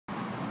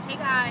Hey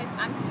guys,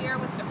 I'm here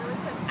with a really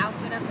quick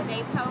outfit of the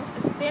day post.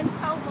 It's been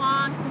so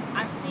long since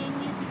I've seen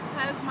you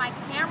because my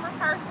camera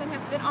person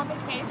has been on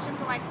vacation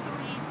for like 2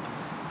 weeks,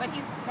 but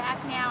he's back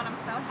now and I'm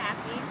so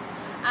happy.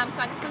 So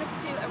I just wanted to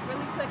do a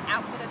really quick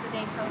outfit of the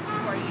day post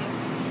for you.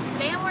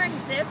 Today I'm wearing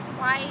this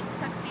white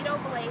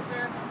tuxedo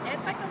blazer, and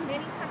it's like a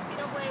mini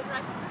tuxedo blazer. I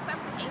picked this up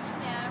from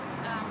H&M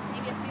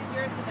maybe a few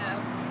years ago.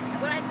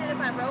 And what I did is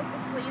I rolled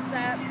the sleeves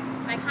up.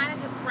 I kind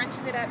of just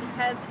scrunched it up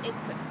because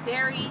it's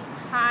very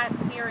hot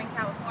here in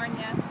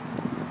California.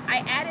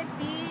 I added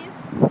these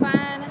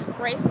fun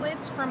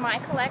bracelets from my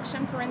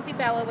collection, Forenzi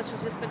Bella, which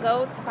is just a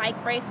gold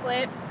spike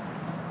bracelet,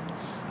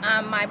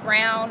 my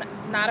brown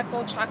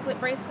nautical chocolate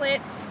bracelet,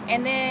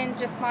 and then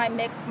just my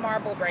mixed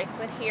marble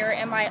bracelet here,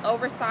 and my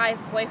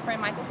oversized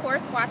boyfriend Michael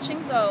Kors watch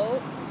in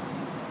gold.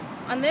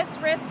 On this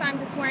wrist, I'm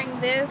just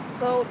wearing this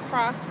gold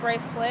cross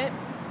bracelet,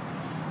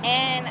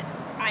 and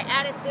I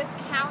added this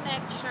cow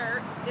neck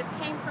shirt. This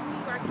came from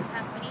New York &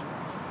 Company.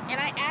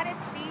 And I added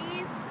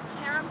these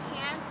harem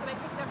pants that I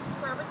picked up from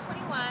Forever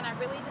 21. I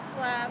really just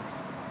love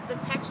the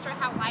texture,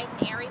 how light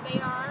and airy they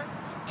are.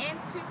 And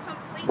to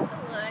complete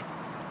the look,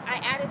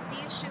 I added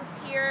these shoes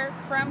here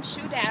from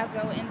Shoe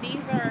Dazzle. And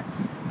these are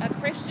a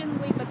Christian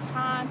Louis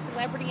Vuitton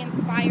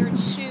celebrity-inspired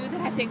shoe that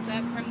I picked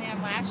up from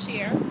them last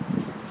year.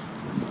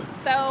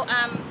 So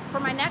for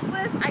my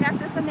necklace, I got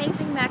this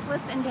amazing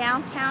necklace in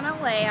downtown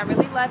LA. I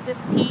really love this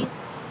piece.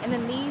 And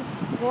then these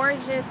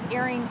gorgeous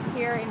earrings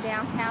here in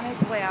downtown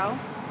as well.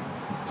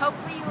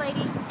 Hopefully you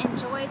ladies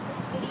enjoyed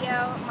this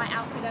video, my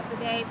outfit of the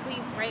day.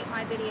 Please rate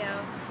my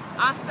video.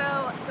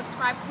 Also,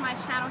 subscribe to my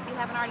channel if you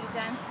haven't already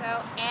done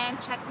so. And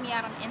check me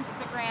out on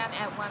Instagram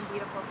at One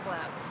Beautiful Flow.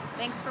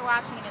 Thanks for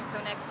watching, and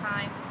until next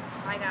time,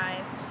 bye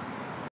guys.